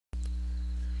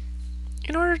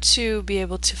In order to be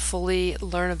able to fully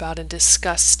learn about and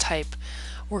discuss type,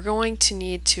 we're going to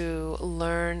need to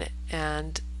learn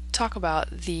and talk about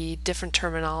the different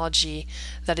terminology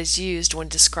that is used when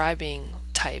describing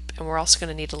type, and we're also going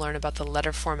to need to learn about the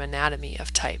letter form anatomy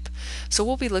of type. So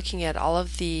we'll be looking at all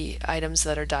of the items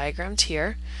that are diagrammed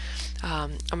here.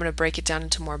 I'm going to break it down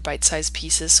into more bite-sized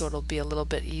pieces so it'll be a little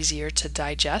bit easier to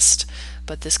digest,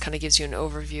 but this kind of gives you an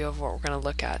overview of what we're going to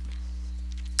look at.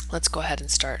 Let's go ahead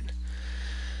and start.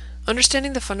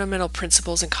 Understanding the fundamental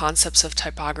principles and concepts of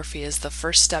typography is the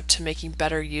first step to making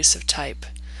better use of type.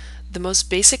 The most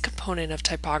basic component of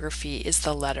typography is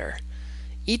the letter.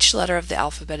 Each letter of the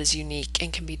alphabet is unique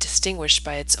and can be distinguished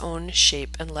by its own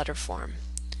shape and letter form.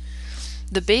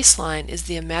 The baseline is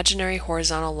the imaginary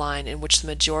horizontal line in which the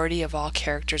majority of all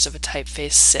characters of a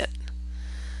typeface sit.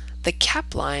 The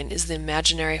cap line is the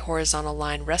imaginary horizontal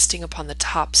line resting upon the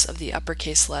tops of the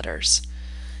uppercase letters.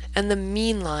 And the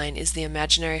mean line is the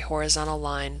imaginary horizontal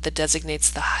line that designates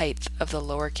the height of the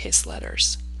lowercase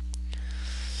letters.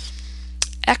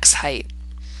 X height.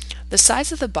 The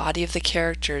size of the body of the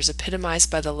characters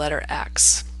epitomized by the letter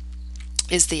X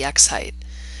is the X height,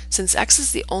 since X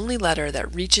is the only letter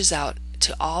that reaches out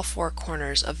to all four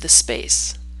corners of the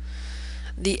space.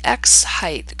 The X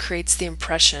height creates the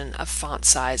impression of font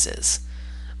sizes.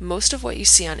 Most of what you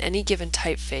see on any given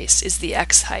typeface is the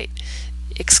X height,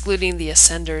 excluding the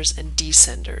ascenders and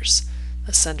descenders.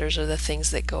 Ascenders are the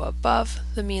things that go above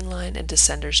the mean line, and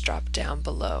descenders drop down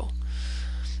below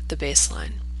the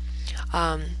baseline.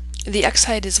 The X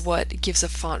height is what gives a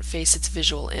font face its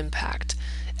visual impact.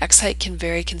 X height can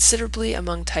vary considerably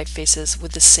among typefaces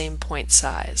with the same point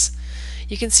size.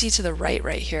 You can see to the right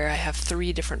here I have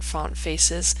 3 different font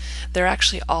faces. They're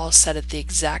actually all set at the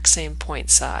exact same point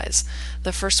size.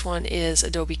 The first one is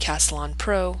Adobe Castellan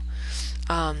Pro.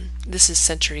 This is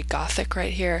Century Gothic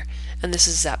right here, and this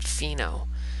is Zapfino.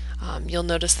 You'll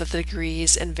notice that the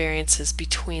degrees and variances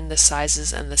between the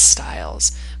sizes and the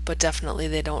styles, but definitely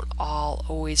they don't all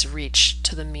always reach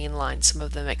to the mean line. Some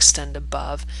of them extend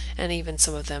above, and even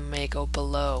some of them may go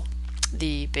below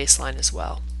the baseline as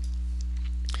well.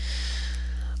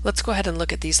 Let's go ahead and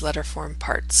look at these letter form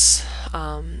parts.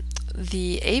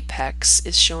 The apex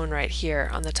is shown right here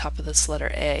on the top of this letter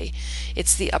A.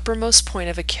 It's the uppermost point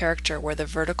of a character where the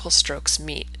vertical strokes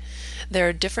meet. There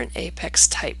are different apex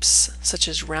types, such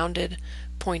as rounded,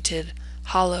 pointed,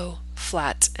 hollow,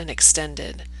 flat, and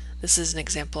extended. This is an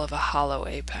example of a hollow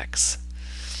apex.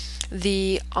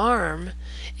 The arm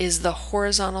is the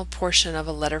horizontal portion of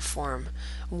a letter form,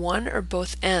 one or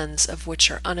both ends of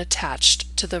which are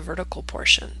unattached to the vertical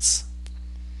portions.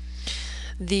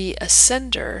 The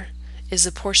ascender is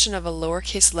a portion of a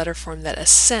lowercase letter form that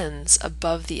ascends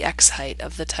above the X height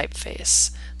of the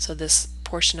typeface. So this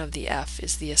portion of the F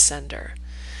is the ascender.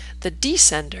 The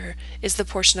descender is the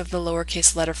portion of the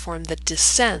lowercase letter form that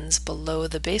descends below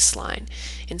the baseline.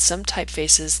 In some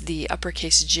typefaces, the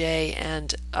uppercase J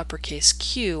and uppercase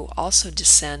Q also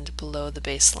descend below the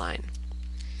baseline.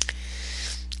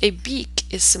 A beak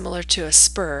is similar to a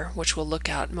spur, which we'll look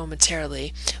at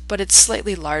momentarily, but it's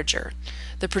slightly larger.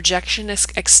 The projection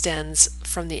extends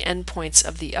from the endpoints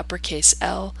of the uppercase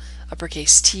L,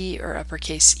 uppercase T, or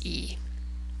uppercase E.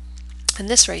 And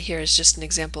this right here is just an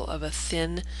example of a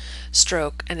thin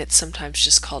stroke, and it's sometimes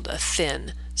just called a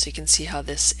thin. So you can see how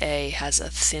this A has a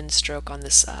thin stroke on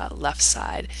this left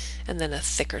side, and then a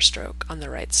thicker stroke on the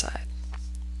right side.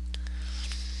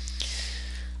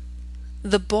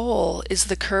 The bowl is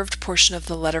the curved portion of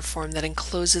the letter form that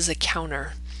encloses a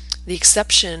counter. The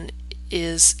exception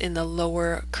is in the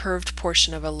lower curved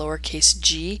portion of a lowercase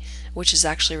g, which is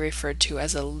actually referred to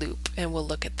as a loop, and we'll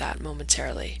look at that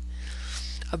momentarily.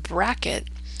 A bracket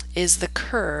is the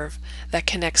curve that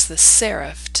connects the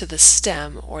serif to the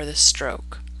stem or the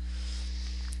stroke,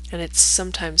 and it's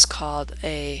sometimes called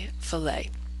a fillet.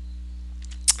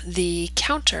 The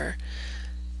counter,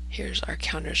 here's our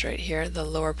counters right here, the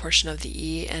lower portion of the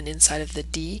E and inside of the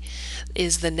D,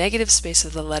 is the negative space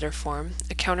of the letter form.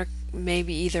 A counter may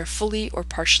be either fully or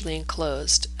partially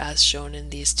enclosed, as shown in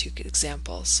these 2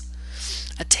 examples.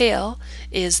 A tail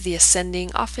is the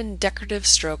ascending, often decorative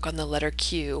stroke on the letter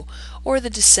Q, or the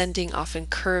descending, often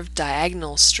curved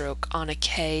diagonal stroke on a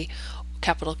K,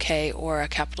 capital K, or a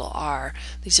capital R.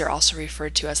 These are also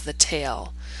referred to as the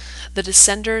tail. The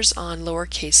descenders on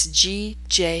lowercase g,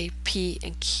 j, p,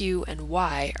 and q, and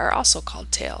y are also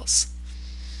called tails.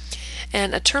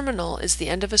 And a terminal is the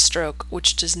end of a stroke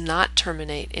which does not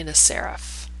terminate in a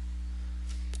serif.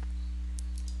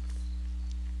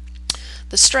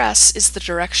 The stress is the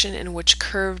direction in which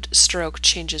curved stroke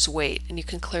changes weight, and you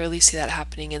can clearly see that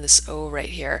happening in this O right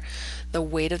here. The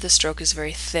weight of the stroke is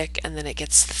very thick, and then it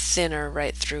gets thinner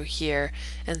right through here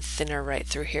and thinner right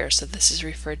through here, so this is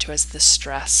referred to as the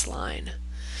stress line.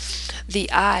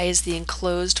 The I is the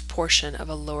enclosed portion of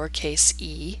a lowercase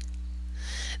e.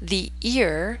 The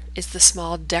ear is the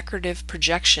small decorative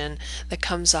projection that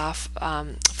comes off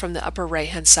from the upper right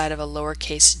hand side of a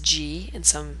lowercase g in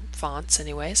some fonts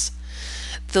anyways.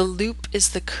 The loop is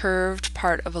the curved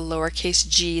part of a lowercase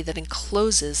g that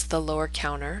encloses the lower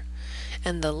counter,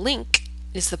 and the link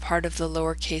is the part of the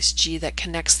lowercase g that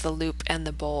connects the loop and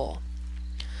the bowl.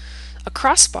 A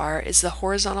crossbar is the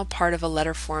horizontal part of a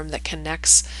letter form that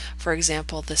connects, for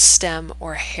example, the stem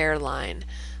or hairline.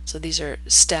 So these are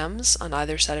stems on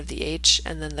either side of the H,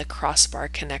 and then the crossbar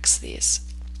connects these.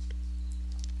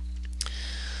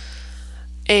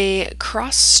 A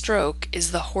cross stroke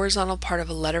is the horizontal part of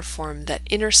a letter form that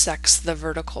intersects the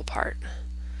vertical part.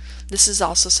 This is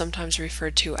also sometimes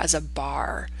referred to as a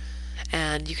bar,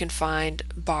 and you can find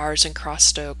bars and cross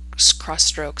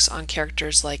strokes on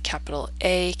characters like capital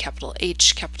A, capital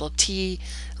H, capital T,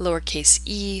 lowercase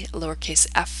e, lowercase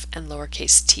f, and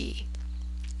lowercase t.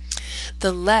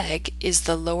 The leg is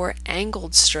the lower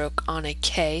angled stroke on a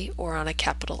K or on a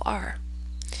capital R.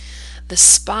 The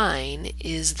spine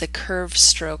is the curved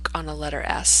stroke on a letter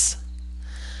S.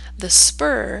 The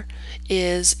spur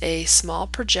is a small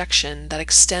projection that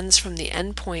extends from the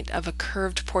end point of a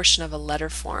curved portion of a letter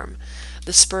form.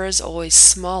 The spur is always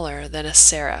smaller than a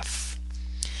serif.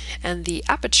 And the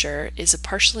aperture is a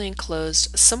partially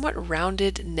enclosed, somewhat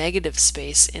rounded negative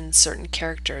space in certain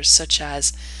characters such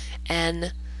as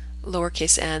N,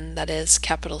 lowercase n, that is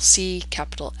capital C,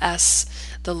 capital S,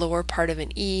 the lower part of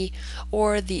an E,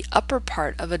 or the upper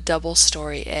part of a double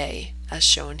story A, as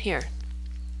shown here.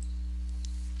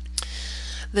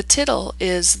 The tittle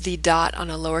is the dot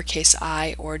on a lowercase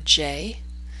I or J.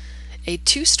 A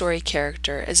two-story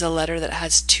character is a letter that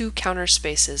has two counter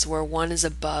spaces where one is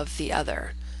above the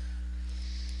other.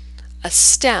 A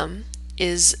stem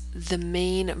is the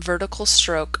main vertical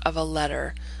stroke of a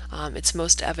letter. It's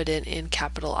most evident in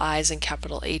capital I's and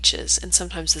capital H's, and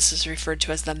sometimes this is referred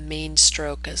to as the main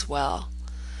stroke as well.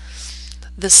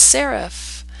 The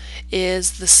serif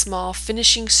is the small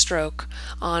finishing stroke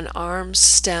on arms,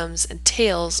 stems, and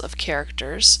tails of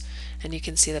characters, and you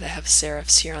can see that I have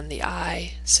serifs here on the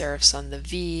I, serifs on the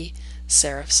V,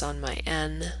 serifs on my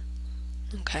N.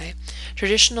 Okay.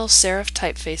 Traditional serif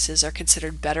typefaces are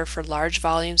considered better for large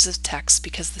volumes of text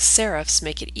because the serifs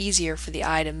make it easier for the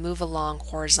eye to move along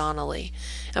horizontally,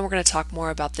 and we're going to talk more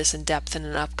about this in depth in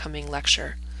an upcoming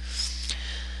lecture.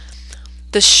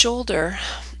 The shoulder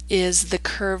is the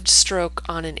curved stroke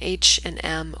on an H, an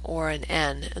M, or an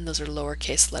N, and those are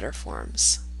lowercase letter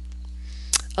forms.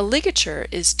 A ligature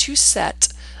is two set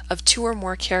of two or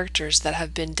more characters that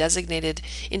have been designated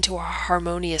into a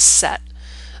harmonious set.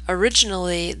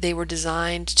 Originally, they were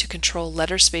designed to control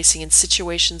letter spacing in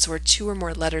situations where two or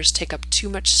more letters take up too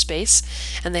much space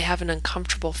and they have an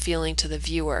uncomfortable feeling to the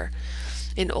viewer.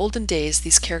 In olden days,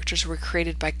 these characters were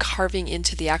created by carving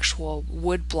into the actual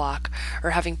wood block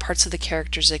or having parts of the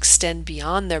characters extend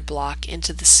beyond their block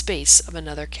into the space of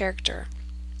another character.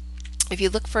 If you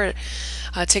look for,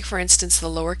 take for instance the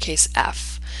lowercase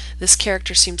f, this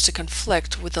character seems to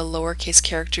conflict with the lowercase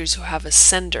characters who have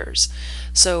ascenders.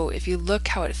 So if you look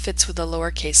how it fits with the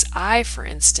lowercase I, for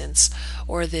instance,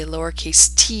 or the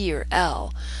lowercase t or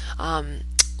L,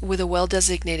 with a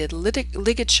well-designated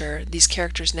ligature, these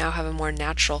characters now have a more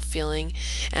natural feeling,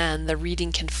 and the reader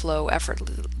can flow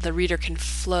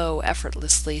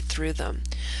effortlessly through them.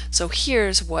 So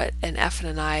here's what an F and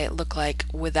an I look like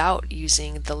without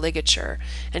using the ligature,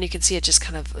 and you can see it just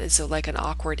kind of is like an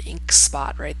awkward ink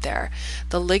spot right there.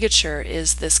 The ligature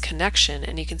is this connection,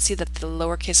 and you can see that the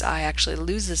lowercase I actually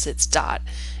loses its dot.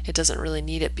 It doesn't really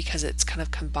need it because it's kind of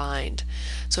combined.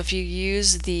 So if you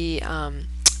use the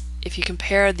if you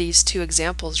compare these two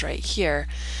examples right here,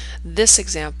 this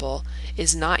example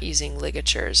is not using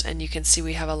ligatures, and you can see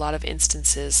we have a lot of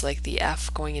instances like the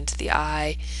F going into the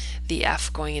I, the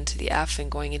F going into the F,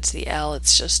 and going into the L.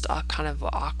 It's just kind of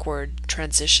awkward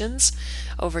transitions.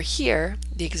 Over here,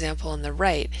 the example on the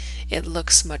right, it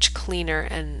looks much cleaner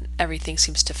and everything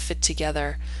seems to fit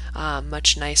together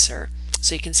much nicer.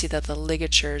 So you can see that the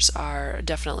ligatures are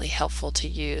definitely helpful to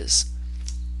use.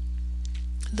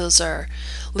 Those are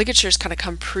ligatures kind of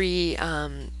come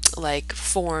like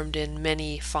formed in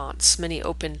many fonts.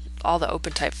 All the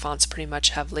open type fonts pretty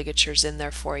much have ligatures in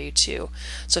there for you too.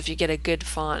 So if you get a good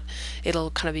font,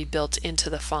 it'll kind of be built into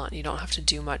the font. You don't have to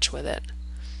do much with it.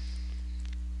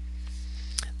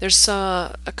 There's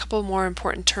a couple more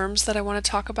important terms that I want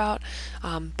to talk about.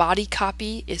 Body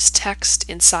copy is text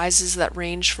in sizes that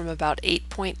range from about 8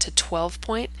 point to 12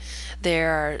 point.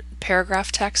 Their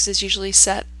paragraph text is usually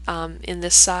set in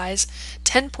this size.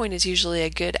 10 point is usually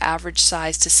a good average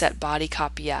size to set body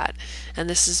copy at, and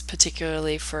this is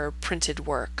particularly for printed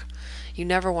work. You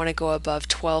never want to go above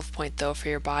 12 point though for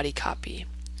your body copy.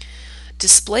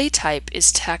 Display type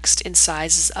is text in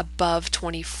sizes above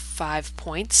 25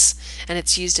 points, and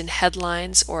it's used in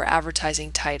headlines or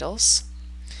advertising titles.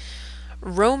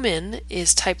 Roman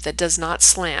is type that does not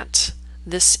slant.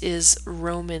 This is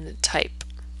Roman type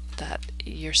that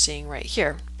you're seeing right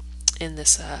here in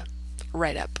this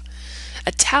write-up.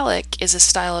 Italic is a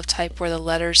style of type where the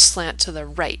letters slant to the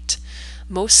right.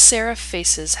 Most serif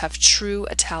faces have true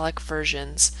italic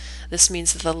versions. This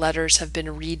means that the letters have been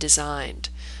redesigned.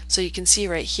 So you can see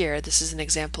right here, this is an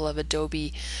example of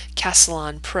Adobe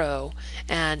Castellan Pro,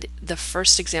 and the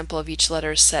first example of each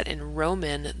letter is set in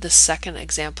Roman, the second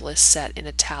example is set in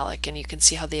italic, and you can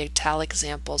see how the italic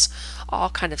examples all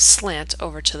kind of slant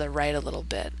over to the right a little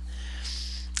bit.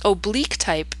 Oblique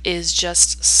type is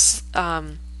just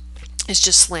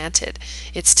slanted.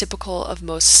 It's typical of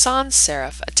most sans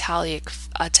serif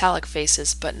italic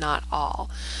faces, but not all.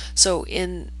 So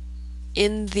in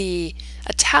the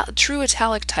true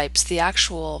italic types, the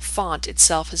actual font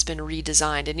itself has been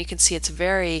redesigned, and you can see it's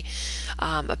very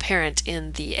apparent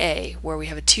in the A, where we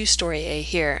have a two-story A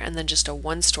here and then just a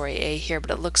one-story A here,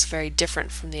 but it looks very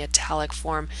different from the italic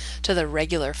form to the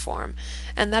regular form.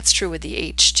 And that's true with the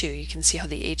H too. You can see how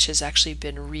the H has actually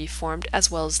been reformed, as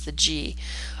well as the G.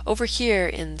 Over here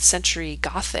in Century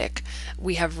Gothic,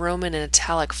 we have Roman and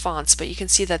italic fonts, but you can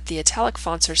see that the italic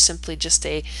fonts are simply just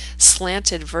a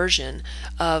slanted version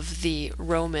of the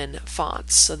Roman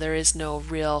fonts. So there is no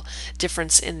real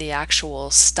difference in the actual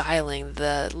styling.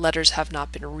 The letters have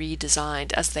not been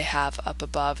redesigned as they have up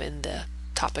above in the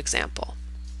top example.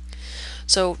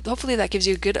 So hopefully that gives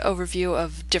you a good overview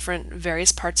of different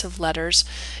various parts of letters.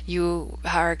 You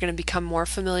are going to become more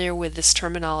familiar with this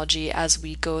terminology as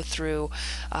we go through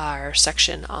our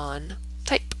section on